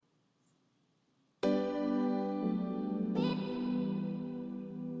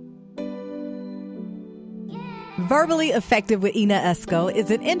Verbally Effective with Ina Esco is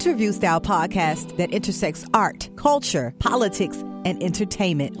an interview-style podcast that intersects art, culture, politics, and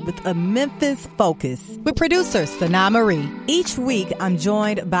entertainment with a Memphis focus. With producer Sana Marie. Each week, I'm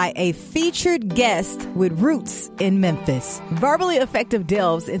joined by a featured guest with roots in Memphis. Verbally Effective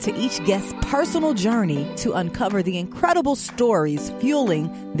delves into each guest's personal journey to uncover the incredible stories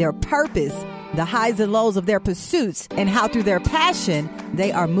fueling their purpose, the highs and lows of their pursuits, and how through their passion,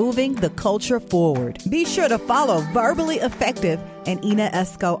 they are moving the culture forward. Be sure to follow Verbally Effective and Ina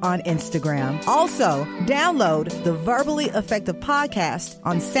Esco on Instagram. Also, download the Verbally Effective podcast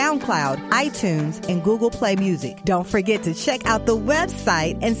on SoundCloud, iTunes, and Google Play Music. Don't forget to check out the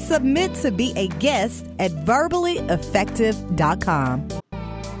website and submit to be a guest at verballyeffective.com.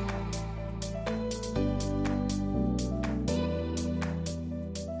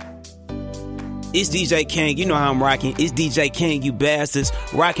 It's DJ King. You know how I'm rocking. It's DJ King, you bastards.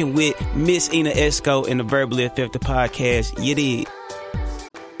 Rocking with Miss Ina Esco in the Verbally Effective podcast. You did.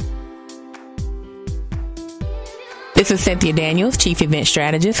 This is Cynthia Daniels, Chief Event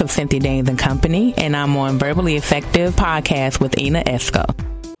Strategist of Cynthia Daniels & Company, and I'm on Verbally Effective podcast with Ina Esco.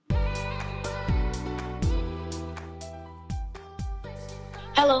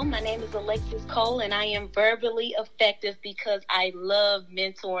 Hello, my name is Alexis Cole, and I am verbally effective because I love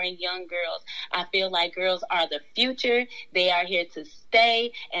mentoring young girls. I feel like girls are the future. They are here to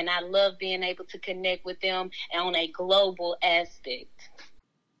stay, and I love being able to connect with them on a global aspect.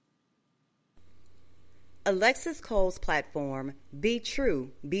 Alexis Cole's platform, Be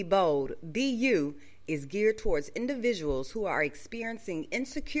True, Be Bold, Be You, is geared towards individuals who are experiencing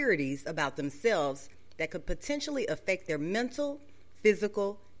insecurities about themselves that could potentially affect their mental,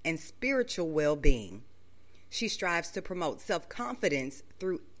 physical, and spiritual well-being. She strives to promote self-confidence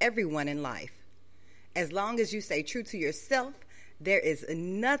through everyone in life. As long as you stay true to yourself, there is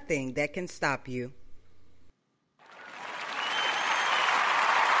nothing that can stop you.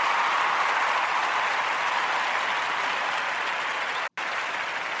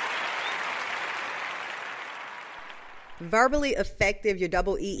 Verbally Effective, your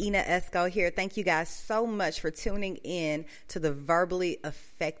double E, Ina Esco here. Thank you guys so much for tuning in to the Verbally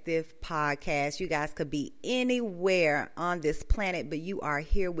Effective podcast. You guys could be anywhere on this planet, but you are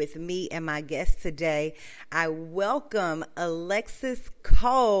here with me and my guest today. I welcome Alexis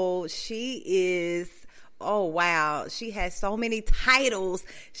Cole. She is... Oh, wow. She has so many titles.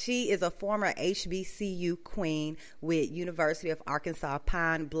 She is a former HBCU queen with University of Arkansas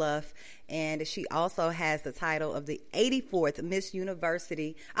Pine Bluff. And she also has the title of the 84th Miss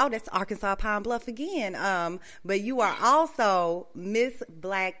University. Oh, that's Arkansas Pine Bluff again. But you are also Miss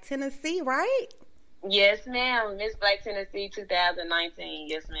Black Tennessee, right? Yes, ma'am. Miss Black Tennessee 2019.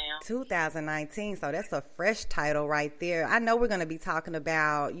 Yes, ma'am. 2019. So that's a fresh title right there. I know we're going to be talking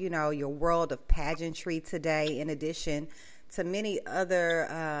about, your world of pageantry today, in addition to many other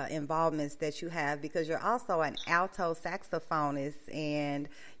involvements that you have, because you're also an alto saxophonist. And,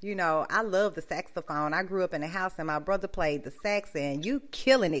 I love the saxophone. I grew up in a house and my brother played the sax, and you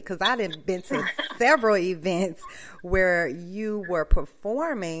killing it, because I done been to several events where you were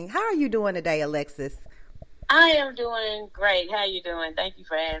performing. How are you doing today, Alexis? I am doing great. How are you doing? Thank you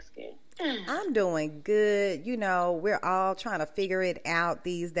for asking. I'm doing good. We're all trying to figure it out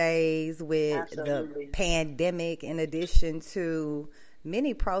these days with Absolutely. The pandemic, in addition to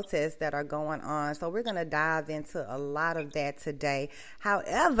many protests that are going on. So we're going to dive into a lot of that today.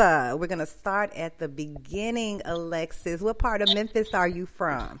 However, we're going to start at the beginning, Alexis. What part of Memphis are you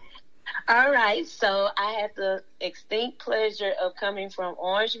from? All right, so I had the distinct pleasure of coming from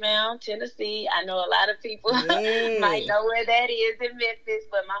Orange Mound, Tennessee. I know a lot of people might know where that is in Memphis,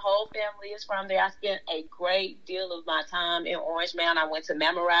 but my whole family is from there. I spent a great deal of my time in Orange Mound. I went to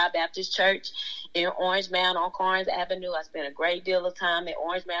Mammary Baptist Church in Orange Mound on Carnes Avenue. I spent a great deal of time at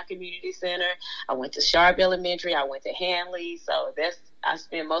Orange Mound Community Center. I went to Sharp Elementary. I went to Hanley. So I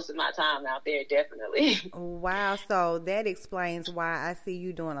spend most of my time out there, definitely. Wow. So that explains why I see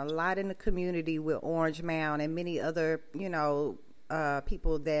you doing a lot in the community with Orange Mound and many other,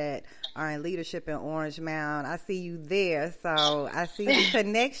 people that are in leadership in Orange Mound. I see you there. So I see the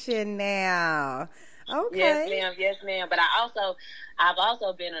connection now. Okay. Yes, ma'am. But I've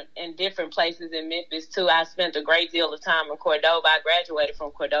also been in different places in Memphis too. I spent a great deal of time in Cordova. I graduated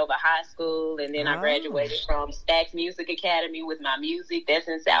from Cordova High School, and then I graduated from Stax Music Academy with my music. That's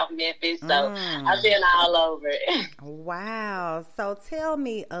in South Memphis. So I've been all over it. Wow. So tell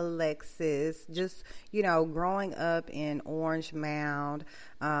me, Alexis, just, growing up in Orange Mound,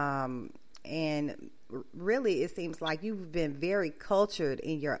 and really, it seems like you've been very cultured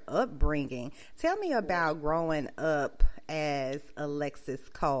in your upbringing. Tell me about growing up as Alexis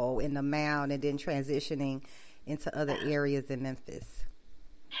Cole in the Mound and then transitioning into other areas in Memphis?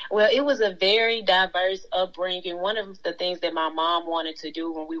 Well, it was a very diverse upbringing. One of the things that my mom wanted to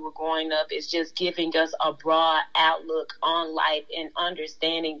do when we were growing up is just giving us a broad outlook on life and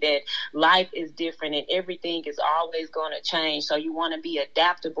understanding that life is different and everything is always going to change. So you want to be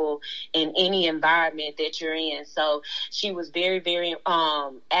adaptable in any environment that you're in. So she was very, very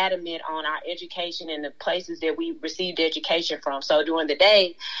adamant on our education and the places that we received education from. So during the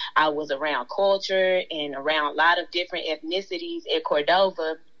day, I was around culture and around a lot of different ethnicities at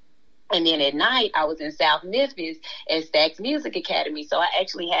Cordova. And then at night, I was in South Memphis at Stax Music Academy. So I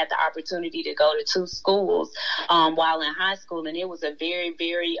actually had the opportunity to go to 2 schools while in high school. And it was a very,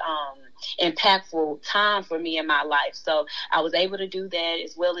 very impactful time for me in my life. So I was able to do that,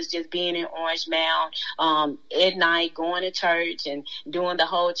 as well as just being in Orange Mound at night, going to church and doing the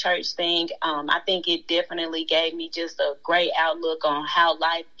whole church thing. I think it definitely gave me just a great outlook on how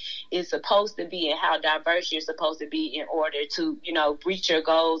life is supposed to be and how diverse you're supposed to be in order to, reach your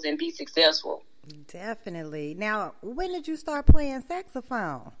goals and be successful. Definitely. Now, when did you start playing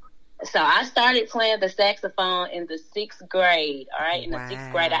saxophone? So I started playing the saxophone in the 6th grade. All right, in the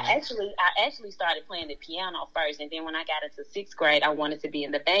 6th grade, I actually started playing the piano first, and then when I got into 6th grade, I wanted to be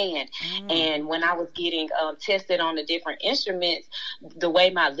in the band. And when I was getting tested on the different instruments, the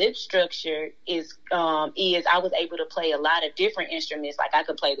way my lip structure is I was able to play a lot of different instruments. Like I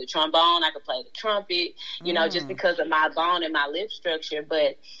could play the trombone, I could play the trumpet, just because of my bone and my lip structure.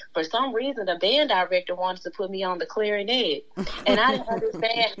 But for some reason, the band director wanted to put me on the clarinet, and I didn't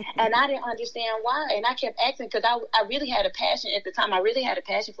understand. And I didn't understand why. And I kept asking because I really had a passion at the time. I really had a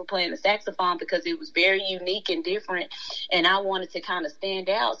passion for playing the saxophone because it was very unique and different. And I wanted to kind of stand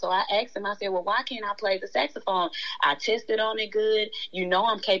out. So I asked him, I said, well, why can't I play the saxophone? I tested on it good.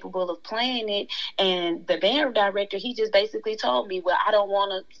 I'm capable of playing it. And the band director, he just basically told me, well, I don't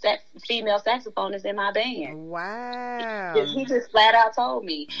want a female saxophonist in my band. Wow. He just flat out told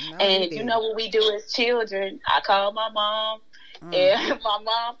me. No, and you know what we do as children? I called my mom. And my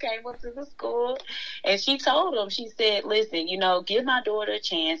mom came up to the school and she told him, she said, listen, give my daughter a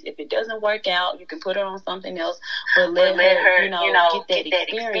chance. If it doesn't work out, you can put her on something else, but let her get that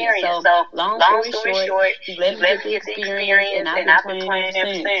experience. So long story short, he let me get the experience and I've been playing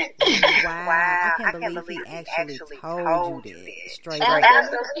ever since. Wow. I can't believe he actually told you this straight up.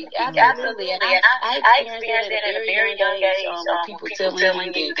 Absolutely. And I experienced it at a very young age. People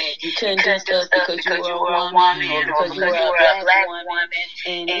telling you that you couldn't do stuff because you were a woman or because you were a black woman,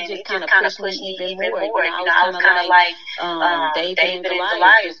 and it just kind of pushed me even more. I was kind of like David and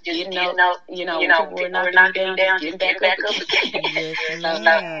Goliath, just getting up, people were knocking me down, getting back up again.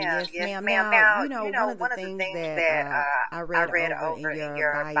 Yes, ma'am. Now, one of the things that I read over in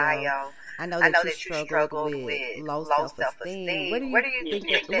your bio, I know that you struggled with low self-esteem. Where do you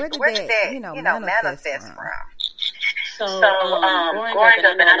think where did that manifest from? So growing up,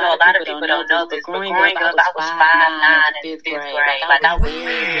 and I know a lot of people don't know this, but growing up, I was 5'9" in 5th grade. Like I was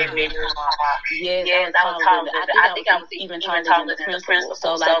very small. Yes, I was taller. I think I was even taller than the principal.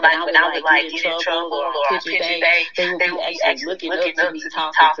 So like when I would like get in trouble or picture day, they would be actually looking up to me,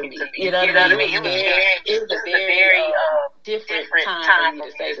 talking to me. You know what I mean? It was a very different time for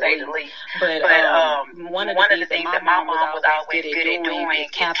me, to say the least. But one of the things that my mom was always good at doing is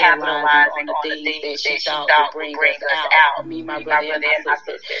capitalizing on the things that she thought would bring us out. Me, my brother, and my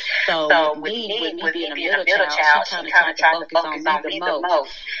sister. So with me being a middle child, she kind of tried to focus on me the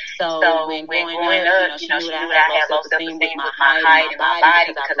most. So when growing up, she knew that I had low self-esteem with my height and my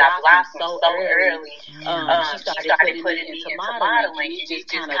body because I blossomed so early. She started putting me into modeling. It just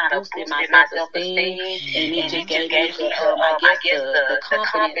kind of boosted my self-esteem, and it just gave me the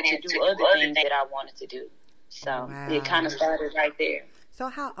confidence to do other things that I wanted to do. So it kind of started right there. So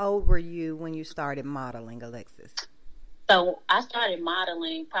how old were you when you started modeling, Alexis? So I started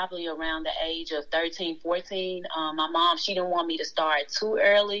modeling probably around the age of 13, 14. My mom, she didn't want me to start too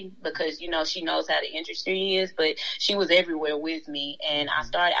early because, she knows how the industry is, but she was everywhere with me. And I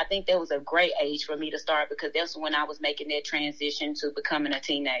think that was a great age for me to start because that's when I was making that transition to becoming a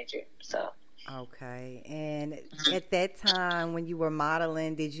teenager. So. Okay. And at that time when you were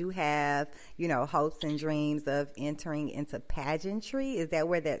modeling, did you have, hopes and dreams of entering into pageantry? Is that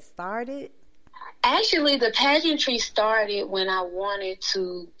where that started? Actually, the pageantry started when I wanted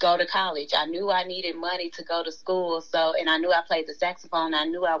to go to college. I knew I needed money to go to school, and I knew I played the saxophone. I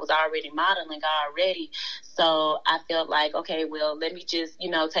knew I was already modeling already. So I felt like, okay, well, let me just,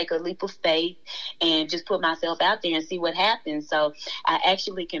 take a leap of faith and just put myself out there and see what happens. So I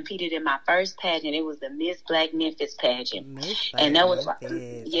actually competed in my first pageant. It was the Miss Black Memphis pageant. And that was,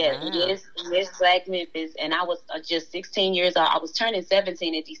 yes, Miss Black Memphis. And I was just 16 years old. I was turning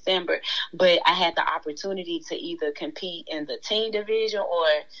 17 in December, but I had the opportunity to either compete in the teen division or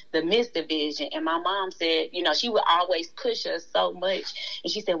the Miss division. And my mom said, you know, she would always push us so much.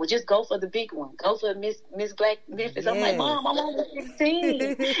 And she said, well, just go for the big one. Go for Miss Black Memphis. Yes. I'm like, Mom, I'm only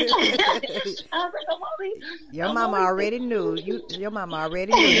 16. I was like, Your mama already knew you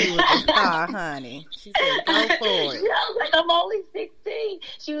was a star, honey. She said, go for it. Yeah, I was like, I'm only 16.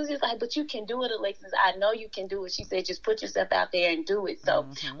 She was just like, but you can do it, Alexis. I know you can do it. She said, just put yourself out there and do it. So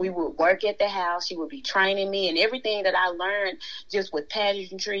we would work at the house. She would be training me, and everything that I learned just with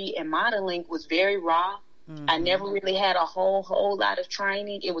pageantry and modeling was very raw. I never really had a whole lot of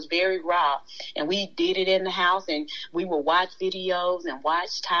training. It was very raw. And we did it in the house, and we would watch videos and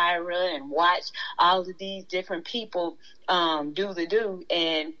watch Tyra and watch all of these different people do the do.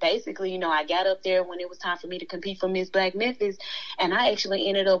 And basically, you know, I got up there when it was time for me to compete for Miss Black Memphis, and I actually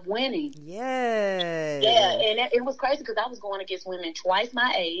ended up winning. Yes. Yeah, and it was crazy because I was going against women twice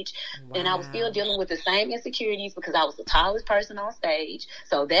my age, and I was still dealing with the same insecurities because I was the tallest person on stage.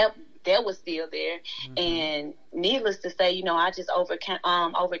 So that was still there. And needless to say, you know, I just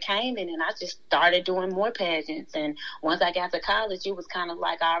overcame it, and I just started doing more pageants. And once I got to college, it was kind of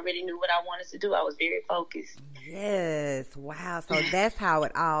like I already knew what I wanted to do. I was very focused. Yes. Wow. So that's how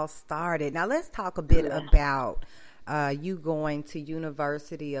it all started. Now let's talk a bit about you going to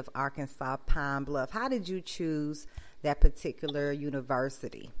University of Arkansas Pine Bluff. How did you choose that particular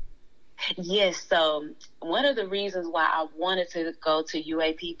university? Yes, so one of the reasons why I wanted to go to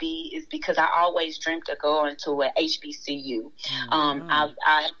UAPB is because I always dreamt of going to an HBCU.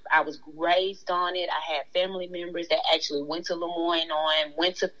 I was raised on it. I had family members that actually went to Lemoyne,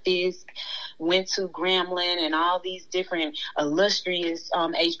 went to Fisk, went to Grambling, and all these different illustrious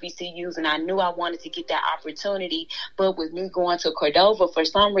HBCUs, and I knew I wanted to get that opportunity. But with me going to Cordova, for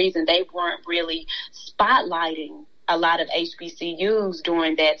some reason, they weren't really spotlighting a lot of HBCUs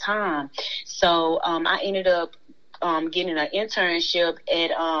during that time. So I ended up getting an internship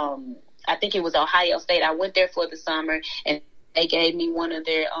at, I think it was Ohio State. I went there for the summer, and they gave me one of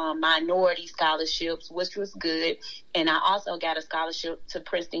their minority scholarships, which was good. And I also got a scholarship to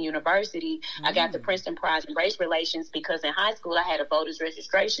Princeton University. I got the Princeton Prize in Race Relations because in high school I had a voters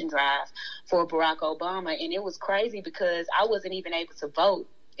registration drive for Barack Obama. And it was crazy because I wasn't even able to vote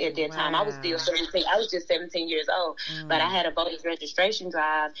at that time. I was still 17. I was just 17 years old, but I had a voters registration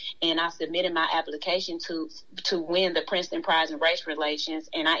drive, and I submitted my application to win the Princeton Prize in Race Relations,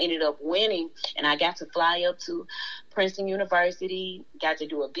 and I ended up winning, and I got to fly up to Princeton University, got to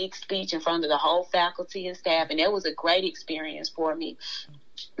do a big speech in front of the whole faculty and staff, and that was a great experience for me.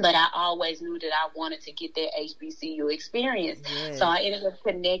 But I always knew that I wanted to get that HBCU experience. Yes. So I ended up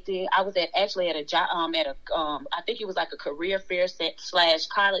connecting. I was actually at a job, I think it was like a career fair /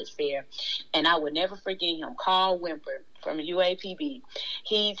 college fair. And I would never forget him, Carl Wimper from UAPB.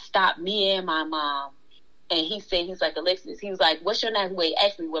 He stopped me and my mom. And he said, he's like, Alexis, he was like, what's your name? Well, he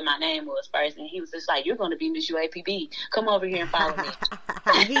asked me what my name was first. And he was just like, you're going to be Miss UAPB. Come over here and follow me.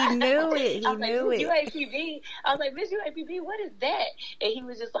 He knew it. He knew it. UAPB. I was like, Miss UAPB, what is that? And he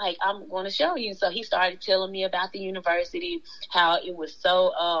was just like, I'm going to show you. So he started telling me about the university, how it was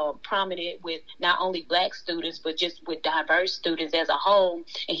so prominent with not only black students, but just with diverse students as a whole.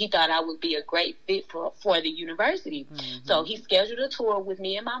 And he thought I would be a great fit for the university. So he scheduled a tour with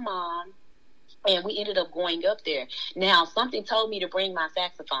me and my mom. And we ended up going up there. Now, something told me to bring my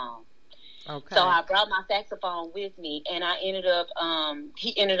saxophone. Okay. So I brought my saxophone with me, and I ended up,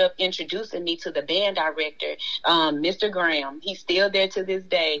 he ended up introducing me to the band director, Mr. Graham. He's still there to this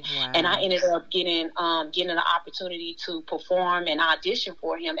day. Wow. And I ended up getting an opportunity to perform and audition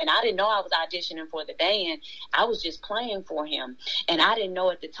for him. And I didn't know I was auditioning for the band. I was just playing for him. And I didn't know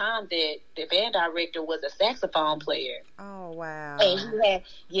at the time that the band director was a saxophone player. Oh, wow. And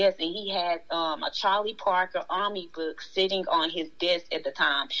he had a Charlie Parker Army book sitting on his desk at the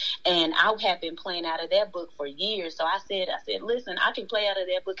time. And I have been playing out of that book for years. So I said, listen, I can play out of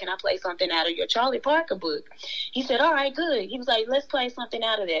that book. Can I play something out of your Charlie Parker book? He said, all right, good. He was like, let's play something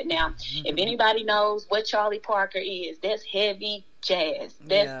out of that. Now, if anybody knows what Charlie Parker is, that's heavy jazz.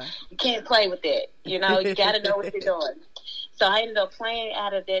 You can't play with that. You know, you got to know what you're doing. So I ended up playing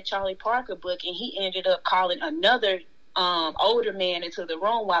out of that Charlie Parker book, and he ended up calling another older man into the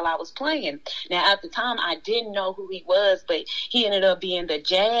room while I was playing. Now, at the time, I didn't know who he was, but he ended up being the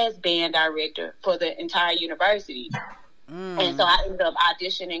jazz band director for the entire university. And so I ended up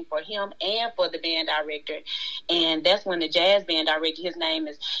auditioning for him and for the band director. And that's when the jazz band director, his name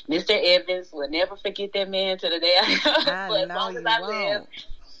is Mr. Evans. We'll never forget that man to the day. I know you won't.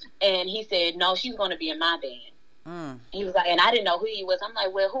 And he said, no, she's going to be in my band. He was like, and I didn't know who he was. I'm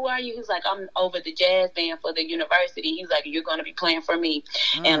like, well, who are you? He's like, I'm over the jazz band for the university. He's like, you're going to be playing for me.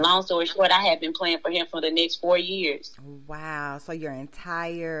 And long story short, I had been playing for him for the next 4 years. Wow. So your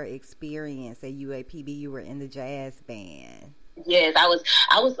entire experience at UAPB, you were in the jazz band. Yes, I was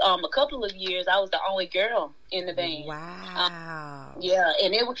a couple of years, I was the only girl in the band. Wow. Yeah,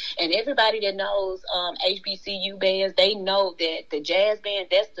 and everybody that knows HBCU bands, they know that the jazz band,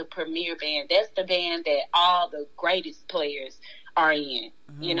 that's the premier band. That's the band that all the greatest players are in.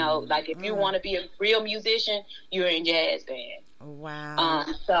 You know, like if you want to be a real musician, you're in jazz band. Wow.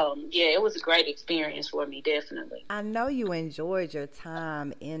 So, yeah, it was a great experience for me, definitely. I know you enjoyed your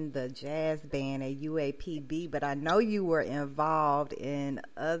time in the jazz band at UAPB, but I know you were involved in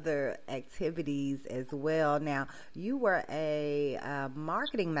other activities as well. Now, you were a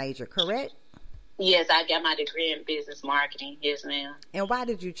marketing major, correct? Yes, I got my degree in business marketing. Yes, ma'am. And why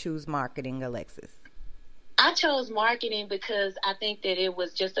did you choose marketing, Alexis? I chose marketing because I think that it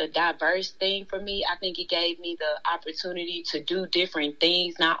was just a diverse thing for me. I think it gave me the opportunity to do different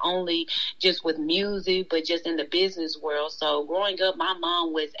things, not only just with music, but just in the business world. So growing up, my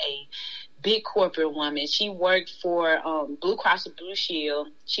mom was a big corporate woman. She worked for Blue Cross and Blue Shield.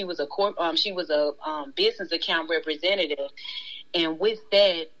 She was a business account representative. And with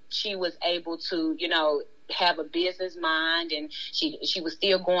that, she was able to, you know, have a business mind, and she was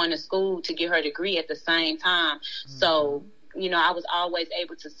still going to school to get her degree at the same time. So, you know, I was always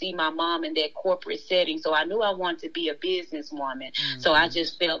able to see my mom in that corporate setting. So I knew I wanted to be a businesswoman. So I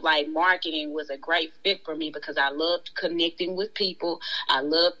just felt like marketing was a great fit for me because I loved connecting with people. I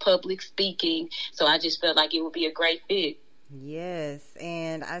love public speaking. So I just felt like it would be a great fit. Yes,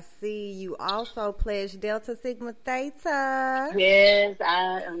 and I see you also pledged Delta Sigma Theta. Yes,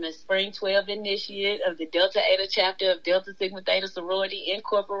 I am a Spring 12 initiate of the Delta Eta chapter of Delta Sigma Theta Sorority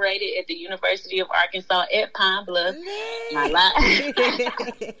Incorporated at the University of Arkansas at Pine Bluff.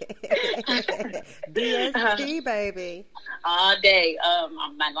 DST, baby. All day.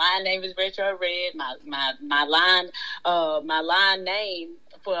 My line name is Retro Red. My line name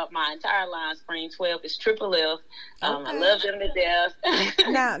for my entire line, Spring 12, is Triple F. I love them to death.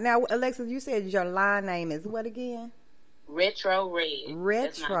 Now, Alexis, you said your line name is what again? Retro Red.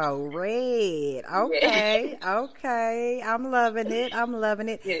 Retro Red. Okay, okay. I'm loving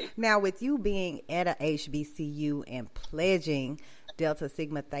it. Yes. Now, with you being at a HBCU and pledging Delta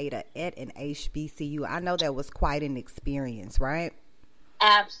Sigma Theta at an HBCU, I know that was quite an experience, right?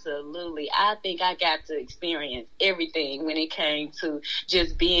 Absolutely. I think I got to experience everything when it came to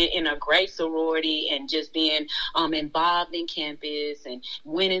just being in a great sorority and just being involved in campus and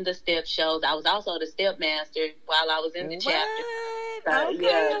winning the step shows. I was also the step master while I was in the chapter. So,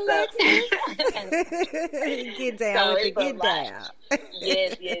 okay, Alexis. Get down with it. Get down.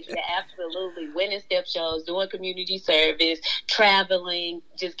 Yes, absolutely. Winning step shows, doing community service, traveling,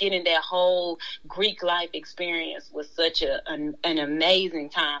 just getting that whole Greek life experience was such an amazing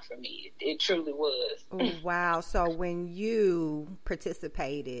time for me. It truly was. Wow. So when you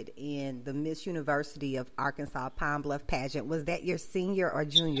participated in the Miss University of Arkansas Pine Bluff pageant, was that your senior or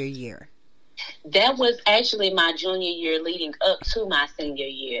junior year? That was actually my junior year leading up to my senior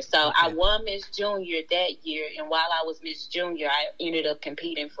year. So okay. I won Miss Junior that year, and while I was Miss Junior, I ended up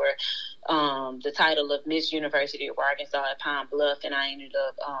competing for the title of Miss University of Arkansas at Pine Bluff, and I ended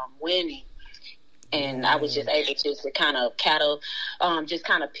up winning. And I was just able to kind of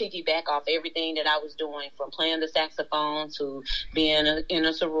piggyback off everything that I was doing, from playing the saxophone to being in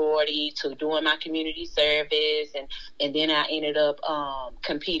a sorority to doing my community service. And then I ended up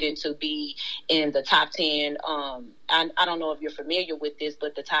competing to be in the top 10. I don't know if you're familiar with this,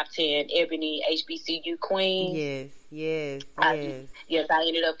 but the top 10 Ebony HBCU Queens. Yes. I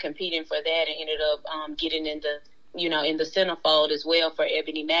ended up competing for that and ended up getting in the centerfold as well for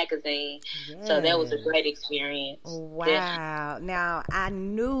Ebony Magazine. Yes. So that was a great experience. Wow. Definitely. Now, I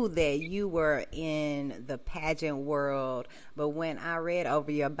knew that you were in the pageant world, but when I read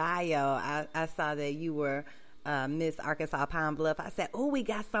over your bio, I saw that you were Miss Arkansas Pine Bluff. I said, oh, we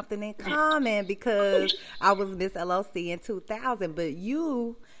got something in common because I was Miss LOC in 2000, but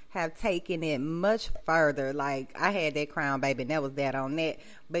you have taken it much further. Like, I had that crown, baby, and that was that on that,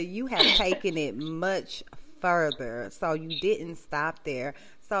 but you have taken it much further, so you didn't stop there.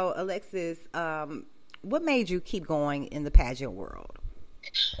 So, Alexis, what made you keep going in the pageant world?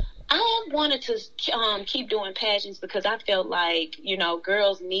 I wanted to keep doing pageants because I felt like,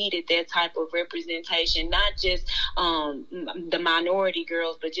 girls needed that type of representation, not just the minority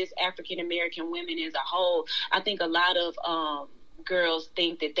girls, but just African American women as a whole. I think a lot of girls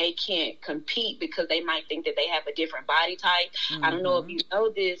think that they can't compete because they might think that they have a different body type. I don't know if you know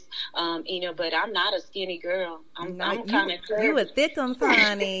this, but I'm not a skinny girl. I'm kind of curvy. You a thickums,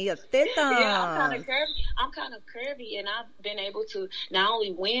 honey. A thickums. Yeah, I'm kind of curvy, and I've been able to not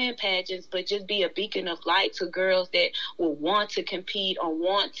only win pageants, but just be a beacon of light to girls that will want to compete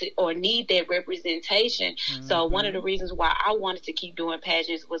or need that representation. So one of the reasons why I wanted to keep doing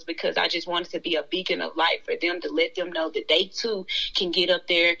pageants was because I just wanted to be a beacon of light for them, to let them know that they too can get up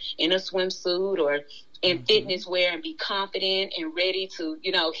there in a swimsuit or in fitness wear and be confident and ready to,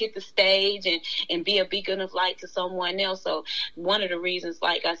 hit the stage and be a beacon of light to someone else. So one of the reasons,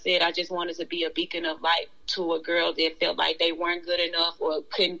 like I said, I just wanted to be a beacon of light to a girl that felt like they weren't good enough or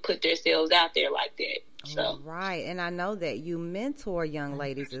couldn't put themselves out there like that. So right. And I know that you mentor young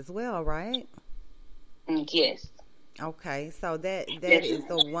ladies as well, right? Yes. Okay, so that is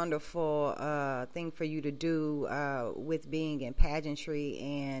a wonderful thing for you to do with being in pageantry.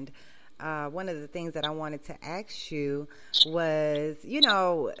 And one of the things that I wanted to ask you was,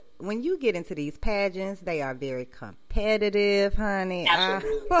 when you get into these pageants, they are very competitive, honey.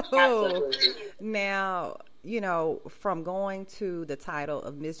 Absolutely. Now, from going to the title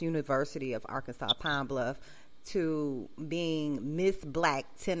of Miss University of Arkansas Pine Bluff to being Miss Black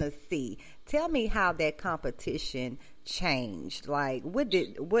Tennessee, tell me how that competition changed. Like, what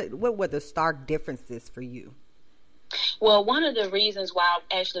were the stark differences for you? Well, one of the reasons why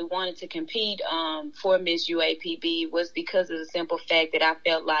I actually wanted to compete for Miss UAPB was because of the simple fact that I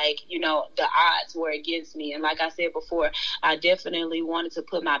felt like, the odds were against me. And like I said before, I definitely wanted to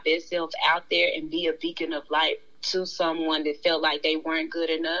put my best self out there and be a beacon of light to someone that felt like they weren't good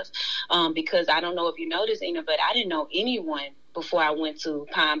enough. Because I don't know if you noticed, Ina, but I didn't know anyone before I went to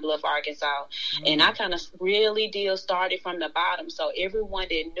Pine Bluff, Arkansas. And I kind of really started from the bottom. So everyone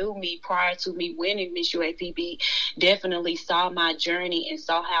that knew me prior to me winning Miss UAPB definitely saw my journey and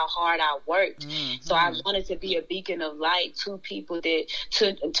saw how hard I worked. So I wanted to be a beacon of light to people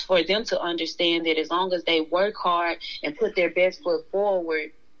for them to understand that as long as they work hard and put their best foot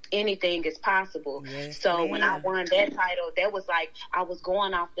forward, anything is possible. Yes, so when I won that title, that was like I was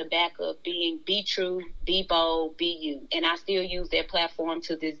going off the back of being be true, be bold, be you. And I still use that platform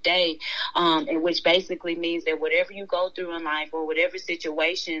to this day, and which basically means that whatever you go through in life or whatever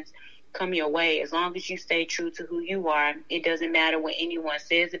situations come your way, as long as you stay true to who you are, it doesn't matter what anyone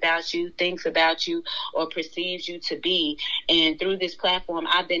says about you, thinks about you, or perceives you to be. And through this platform,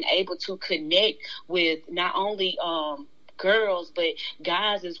 I've been able to connect with not only girls, but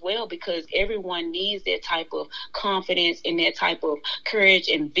guys as well, because everyone needs that type of confidence and that type of courage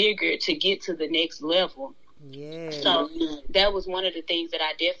and vigor to get to the next level. Yes. So that was one of the things that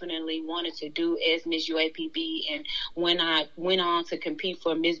I definitely wanted to do as Miss UAPB. And when I went on to compete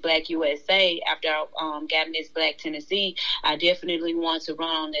for Miss Black USA after I got Miss Black Tennessee, I definitely wanted to run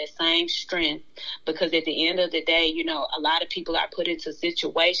on that same strength, because at the end of the day, a lot of people are put into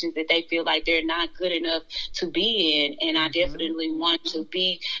situations that they feel like they're not good enough to be in. And I definitely want to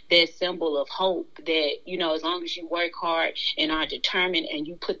be that symbol of hope that, as long as you work hard and are determined and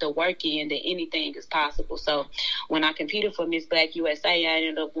you put the work in, that anything is possible. So when I competed for Miss Black USA, I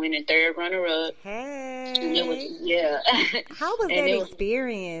ended up winning third runner-up. Hey. How was that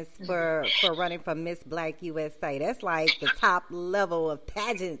experience for running for Miss Black USA? That's like the top level of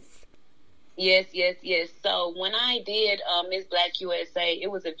pageants. Yes. So when I did Miss Black USA,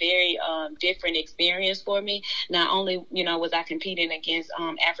 it was a very different experience for me. Not only, was I competing against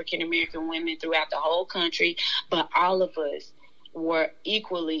African-American women throughout the whole country, but all of us were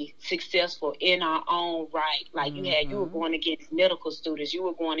equally successful in our own right. Like you were going against medical students, you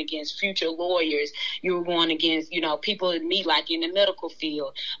were going against future lawyers, you were going against, people in me, like in the medical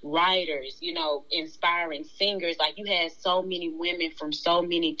field, writers, inspiring singers. Like you had so many women from so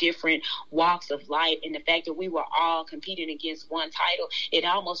many different walks of life. And the fact that we were all competing against one title, it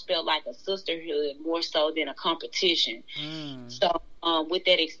almost felt like a sisterhood more so than a competition. So with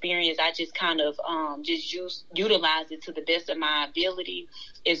that experience, I just kind of utilized it to the best of my ability,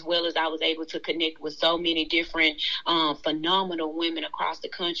 as well as I was able to connect with so many different phenomenal women across the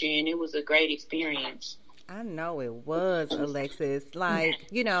country, and it was a great experience. I know it was, Alexis. Like,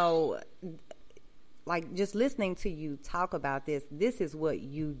 like just listening to you talk about this is what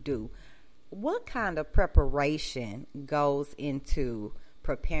you do. What kind of preparation goes into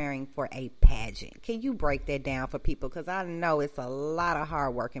preparing for a pageant? Can you break that down for people? Because I know it's a lot of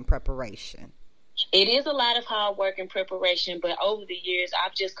hard work and preparation. It is a lot of hard work and preparation, but over the years,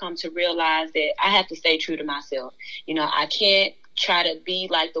 I've just come to realize that I have to stay true to myself. I can't try to be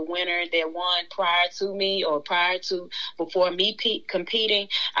like the winner that won prior to me or before me competing.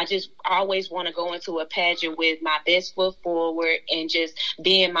 I just always want to go into a pageant with my best foot forward and just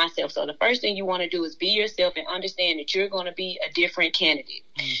being myself. So the first thing you want to do is be yourself and understand that you're going to be a different candidate.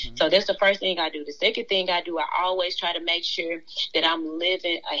 Mm-hmm. So that's the first thing I do. The second thing I do, I always try to make sure that I'm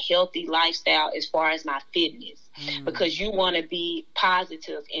living a healthy lifestyle as far as my fitness. Mm. Because you want to be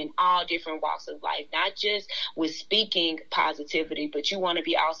positive in all different walks of life, not just with speaking positivity, but you want to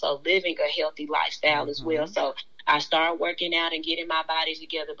be also living a healthy lifestyle as well. So I start working out and getting my body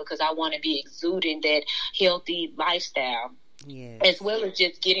together because I want to be exuding that healthy lifestyle. Yes. As well as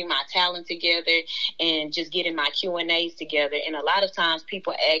just getting my talent together and just getting my Q&As together. And a lot of times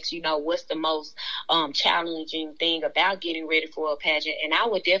people ask, what's the most challenging thing about getting ready for a pageant? And I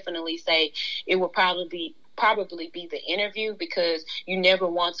would definitely say it would probably be the interview, because you never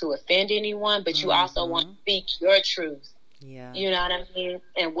want to offend anyone, but you also want to speak your truth. Yeah. You know what I mean?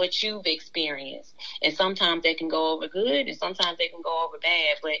 And what you've experienced. And sometimes they can go over good and sometimes they can go over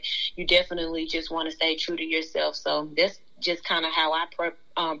bad, but you definitely just want to stay true to yourself. So that's just kind of how I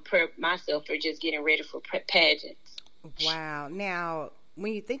prep myself for just getting ready for pageants. Wow. Now,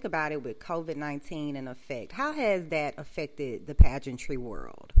 when you think about it with COVID-19 in effect, how has that affected the pageantry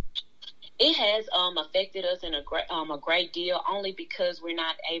world? It has affected us in a great deal, only because we're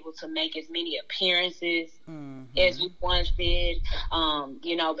not able to make as many appearances as we once did.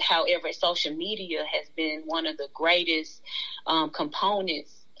 However, social media has been one of the greatest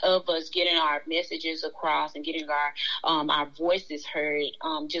components of us getting our messages across and getting our voices heard,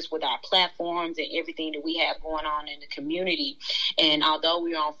 just with our platforms and everything that we have going on in the community. And although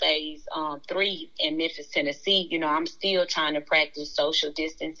we're on phase 3 in Memphis, Tennessee, I'm still trying to practice social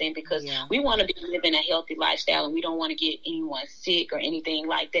distancing because we want to be living a healthy lifestyle and we don't want to get anyone sick or anything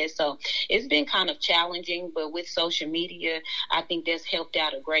like that. So it's been kind of challenging, but with social media, I think that's helped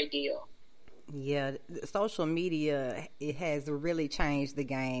out a great deal. Yeah, social media, it has really changed the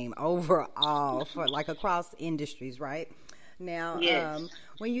game overall for across industries, right? Now, yes.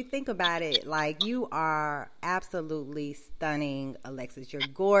 When you think about it, you are absolutely stunning, Alexis. You're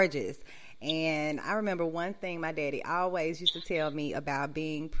gorgeous. And I remember one thing my daddy always used to tell me about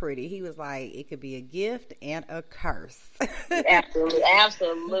being pretty. He was like, it could be a gift and a curse. Absolutely.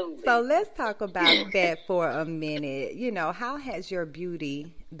 Absolutely. So let's talk about that for a minute. How has your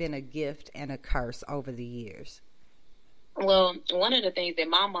beauty been a gift and a curse over the years? Well, one of the things that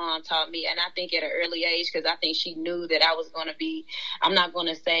my mom taught me, and I think at an early age, because I think she knew that I was going to be, I'm not going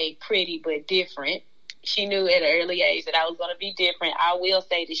to say pretty, but different. She knew at an early age that I was going to be different. I will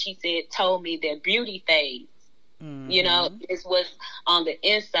say that she told me that beauty fades. Mm-hmm. It's what's on the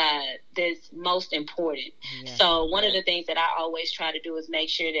inside that's most important. Yeah. So one of the things that I always try to do is make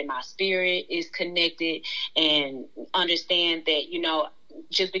sure that my spirit is connected and understand that,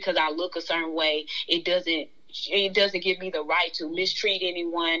 just because I look a certain way, it doesn't give me the right to mistreat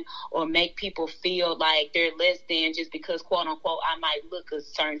anyone or make people feel like they're less than just because, quote unquote, I might look a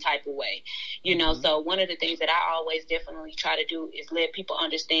certain type of way. So one of the things that I always definitely try to do is let people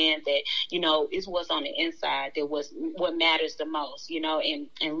understand that, it's what's on the inside that what matters the most,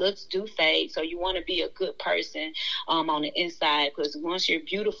 and looks do fade. So you want to be a good person on the inside, because once you're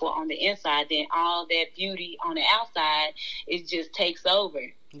beautiful on the inside, then all that beauty on the outside, it just takes over.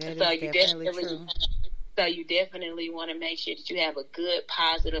 That is definitely true. So you definitely want to make sure that you have a good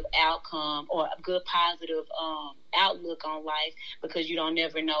positive outcome or a good positive outlook on life, because you don't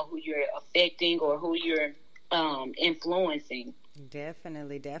never know who you're affecting or who you're influencing.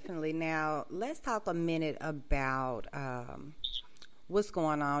 Definitely. Now, let's talk a minute about what's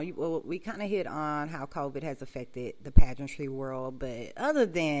going on. We kind of hit on how COVID has affected the pageantry world, but other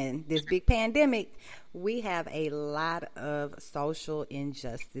than this big pandemic, we have a lot of social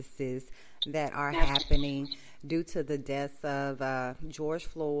injustices that are happening due to the deaths of George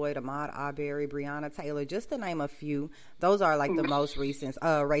Floyd, Ahmaud Arbery, Breonna Taylor, just to name a few. Those are the most recent,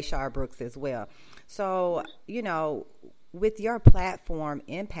 Rayshard Brooks as well. So, with your platform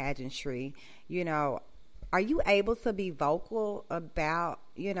in pageantry, are you able to be vocal about,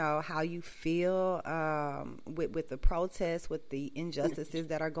 how you feel with the protests, with the injustices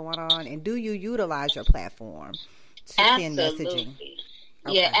that are going on? And do you utilize your platform to send messaging?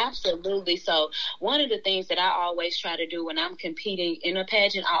 Okay. Yeah, absolutely. So one of the things that I always try to do when I'm competing in a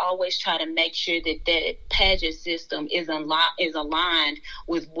pageant, I always try to make sure that pageant system is aligned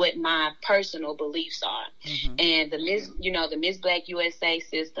with what my personal beliefs are. Mm-hmm. And the Miss Black USA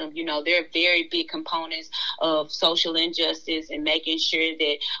system, they're very big components of social injustice and making sure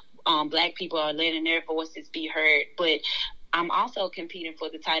that Black people are letting their voices be heard. But I'm also competing for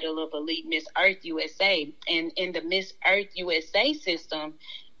the title of Elite Miss Earth USA. And in the Miss Earth USA system,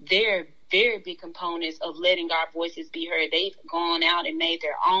 they're very big components of letting our voices be heard. They've gone out and made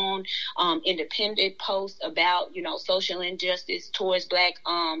their own independent posts about, social injustice towards Black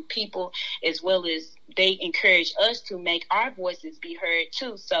people, as well as they encourage us to make our voices be heard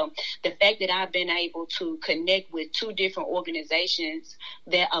too. So the fact that I've been able to connect with 2 different organizations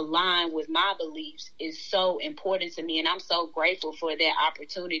that align with my beliefs is so important to me, and I'm so grateful for that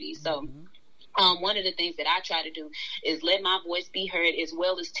opportunity. So one of the things that I try to do is let my voice be heard, as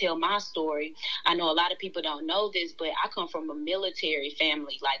well as tell my story. I know a lot of people don't know this, but I come from a military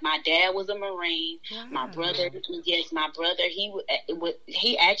family. Like, my dad was a Marine. Wow. My brother,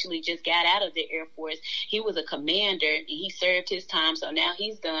 he actually just got out of the Air Force. He was a commander, and he served his time, so now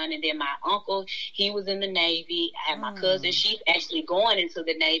he's done. And then my uncle, he was in the Navy. I have my cousin, she's actually going into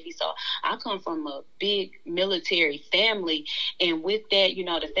the Navy. So I come from a big military family, and with that,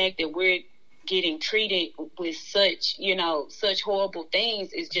 the fact that we're getting treated with such horrible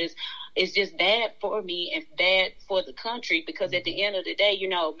things is just bad for me and bad for the country, because at the end of the day,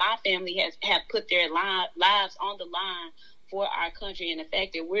 my family have put their lives on the line for our country, and the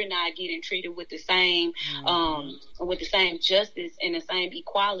fact that we're not getting treated with the same justice and the same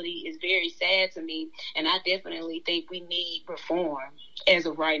equality is very sad to me. And I definitely think we need reform as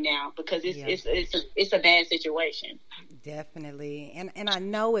of right now, because it's a bad situation. Definitely. And I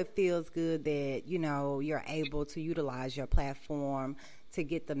know it feels good that, you're able to utilize your platform to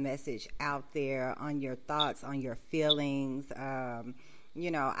get the message out there on your thoughts, on your feelings.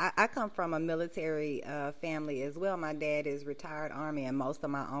 I come from a military family as well. My dad is retired Army, and most of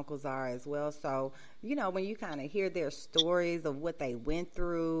my uncles are as well. So, when you kind of hear their stories of what they went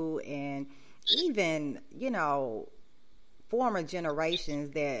through, and even, former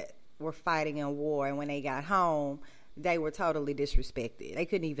generations that were fighting in war, and when they got home, they were totally disrespected. They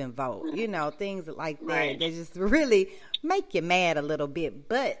couldn't even vote. Things like that. Right. They just really make you mad a little bit.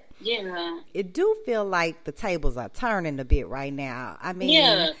 But it do feel like the tables are turning a bit right now. I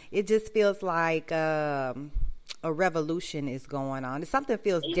mean, it just feels like a revolution is going on. Something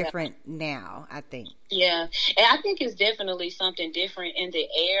feels different now, I think. Yeah, and I think it's definitely something different in the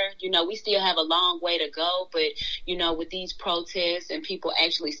air. We still have a long way to go, but, with these protests and people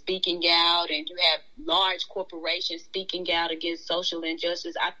actually speaking out, and you have large corporations speaking out against social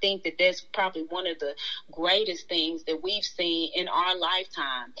injustice, I think that that's probably one of the greatest things that we've seen in our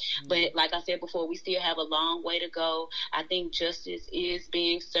lifetime. Mm-hmm. But like I said before, we still have a long way to go. I think justice is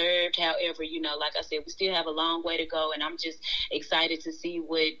being served. However, like I said, we still have a long way to go, and I'm just excited to see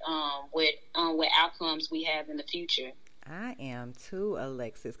what outcomes we have in the future. I am too,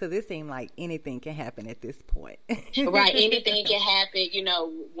 Alexis, because it seems like anything can happen at this point. Right, anything can happen.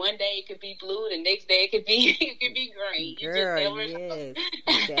 One day it could be blue, the next day it could be green. Girl, yes,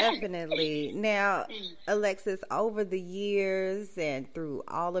 definitely. Now, Alexis, over the years and through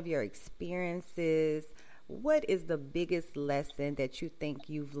all of your experiences, what is the biggest lesson that you think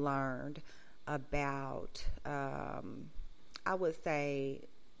you've learned about? I would say,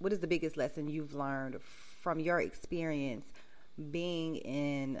 what is the biggest lesson you've learned from your experience being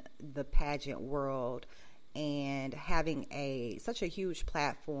in the pageant world and having such a huge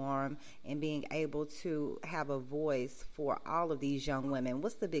platform and being able to have a voice for all of these young women?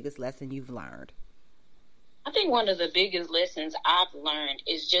 What's the biggest lesson you've learned? I think one of the biggest lessons I've learned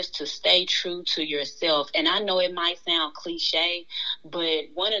is just to stay true to yourself. And I know it might sound cliche, but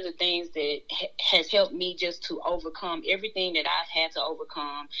one of the things that has helped me just to overcome everything that I've had to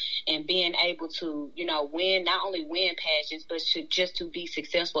overcome, and being able to, not only win pageants, but just to be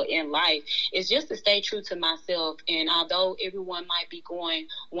successful in life, is just to stay true to myself. And although everyone might be going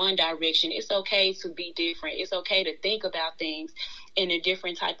one direction, it's okay to be different. It's okay to think about things in a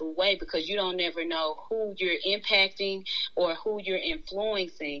different type of way, because you don't never know who you're impacting or who you're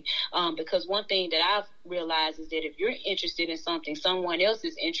influencing. Because one thing that I've realized is that if you're interested in something, someone else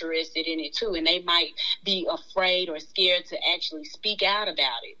is interested in it too, and they might be afraid or scared to actually speak out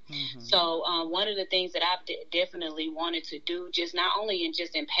about it. Mm-hmm. So one of the things that I've definitely wanted to do, just not only in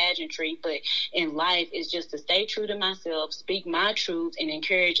pageantry, but in life, is just to stay true to myself, speak my truth, and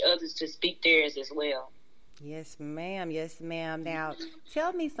encourage others to speak theirs as well. Yes, ma'am. Yes, ma'am. Now,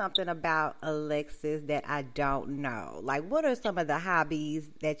 tell me something about Alexis that I don't know. Like, what are some of the hobbies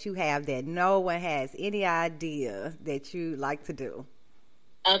that you have that no one has any idea that you like to do?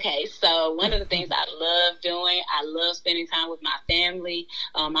 Okay, so one of the things I love doing, I love spending time with my family.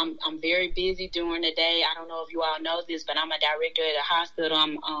 I'm very busy during the day. I don't know if you all know this, but I'm a director at a hospital.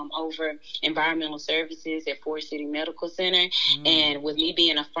 I'm over environmental services at Forest City Medical Center. And with me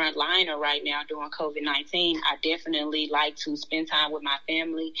being a frontliner right now during COVID-19, I definitely like to spend time with my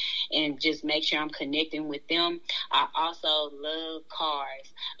family and just make sure I'm connecting with them. I also love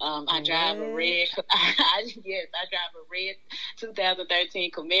cars. I drive a red. I drive a red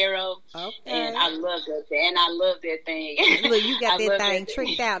 2013 Camaro, and I love that. And I love that thing. Look, you got that thing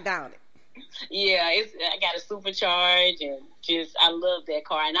tricked out, don't it? Yeah, I got a supercharge, and just I love that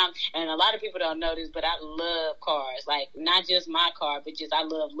car. And a lot of people don't know this, but I love cars. Like, not just my car, but just I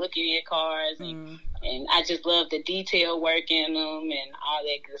love looking at cars, and I just love the detail work in them and all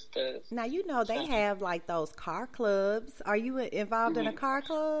that good stuff. Now, you know, they have like those car clubs. Are you involved in a car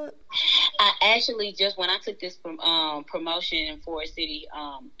club? I actually just, when I took this promotion in Forest City,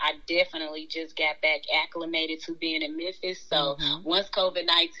 I definitely just got back acclimated to being in Memphis. So once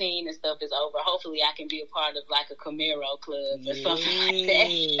COVID-19 and stuff is over, hopefully I can be a part of like a Camaro club or something like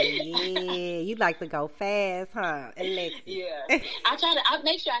that. Yeah, you like to go fast, huh, Alexis? Yeah. I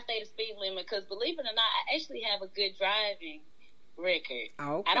make sure I stay the speed limit, because believe it or not, I actually have a good driving record.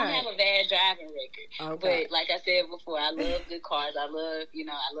 Okay. I don't have a bad driving record. Okay. But like I said before, I love good cars. I love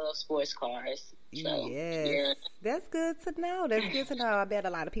sports cars. So, yes. Yeah. That's good to know. I bet a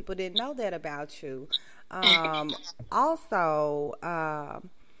lot of people didn't know that about you. Also,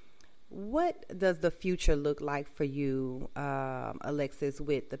 what does the future look like for you, Alexis,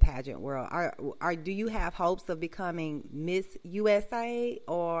 with the pageant world? Do you have hopes of becoming Miss USA?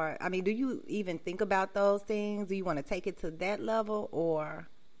 Or, I mean, do you even think about those things? Do you want to take it to that level, or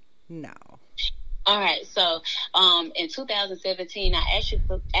no? All right. So, in 2017, I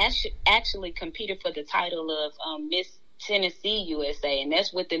actually competed for the title of Miss Tennessee USA, and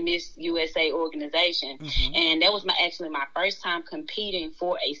that's with the Miss USA organization. And that was my first time competing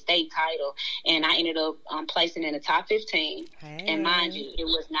for a state title, and I ended up placing in the top 15. Hey. And mind you, it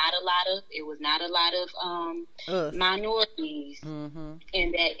was not a lot of minorities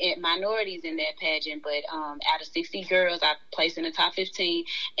in that pageant, but out of 60 girls, I placed in the top 15,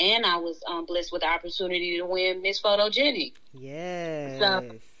 and I was blessed with the opportunity to win Miss Photogenic. Yes.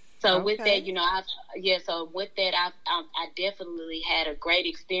 So with that, I definitely had a great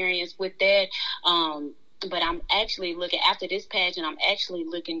experience with that. But I'm actually looking, after this pageant, I'm actually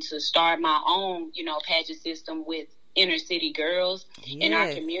looking to start my own, pageant system with inner city girls in our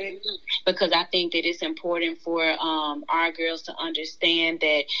community, because I think that it's important for our girls to understand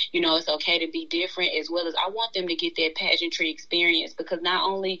that, it's okay to be different, as well as I want them to get that pageantry experience, because not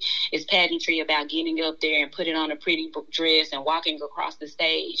only is pageantry about getting up there and putting on a pretty dress and walking across the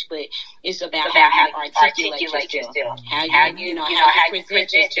stage, but it's about how you articulate yourself, how you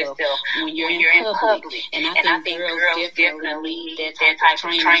present yourself when you're in public. And I think girls definitely need that type of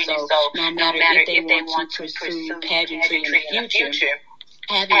training. So no matter if they want to pursue pageantry in the future,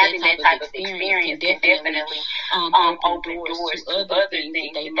 having that type of experience can definitely open doors to other things that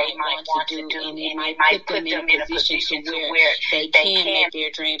they might want to do, and it might put them in a position to where they can make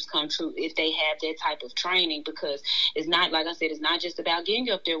their dreams come true if they have that type of training. Because it's not, like I said, it's not just about getting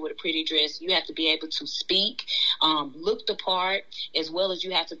up there with a pretty dress. You have to be able to speak, look the part, as well as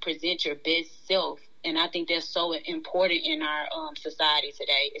you have to present your best self. And I think that's so important in our society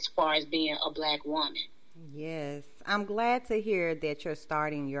today, as far as being a Black woman. Yes. I'm glad to hear that you're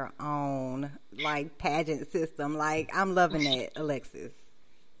starting your own, pageant system. I'm loving that, Alexis.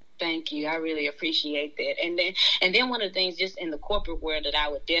 Thank you. I really appreciate that. And then one of the things just in the corporate world that I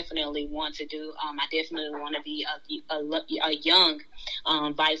would definitely want to do, I definitely want to be a young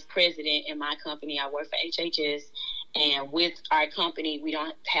vice president in my company. I work for HHS. And with our company, we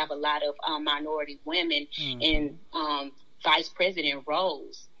don't have a lot of minority women in vice president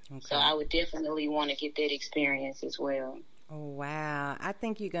roles. Okay. So I would definitely want to get that experience as well. Oh, wow. I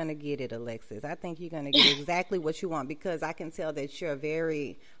think you're going to get it, Alexis. I think you're going to get exactly what you want, because I can tell that you're a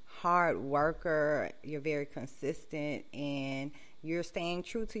very hard worker. You're very consistent, and you're staying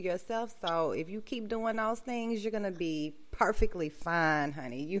true to yourself. So if you keep doing those things, you're going to be perfectly fine,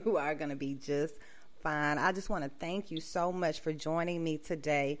 honey. You are going to be just fine. I just want to thank you so much for joining me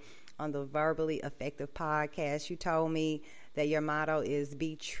today on the Verbally Effective podcast. You told me that your motto is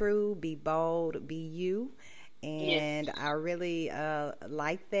be true, be bold, be you. And I really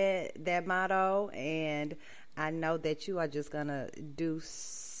like that motto. And I know that you are just going to do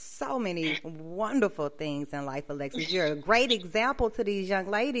so many wonderful things in life, Alexis. You're a great example to these young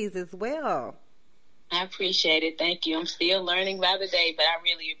ladies as well. I appreciate it. Thank you. I'm still learning by the day, but I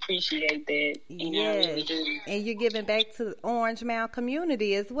really appreciate that. Yes. I really do. And you're giving back to the Orange Mound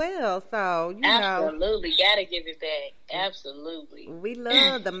community as well. So, Absolutely. Gotta give it back. Absolutely. We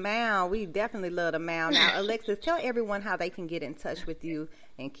love the Mound. We definitely love the Mound. Now, Alexis, tell everyone how they can get in touch with you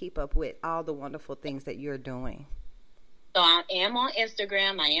and keep up with all the wonderful things that you're doing. So I am on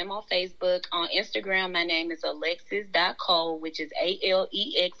Instagram. I am on Facebook. On Instagram, my name is Alexis.Cole, which is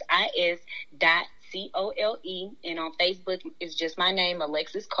ALEXIS.COLE. And on Facebook, it's just my name,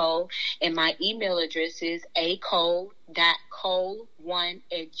 Alexis Cole. And my email address is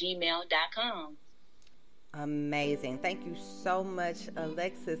acole.cole1@gmail.com. Amazing. Thank you so much,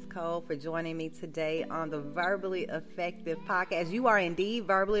 Alexis Cole, for joining me today on the Verbally Effective podcast. You are indeed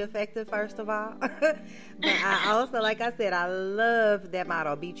verbally effective, first of all. But I also, like I said, I love that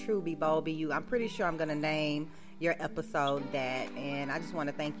motto, be true, be bold, be you. I'm pretty sure I'm going to name your episode that. And I just want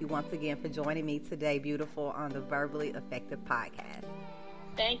to thank you once again for joining me today, beautiful, on the Verbally Effective podcast.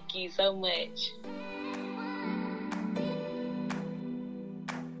 Thank you so much.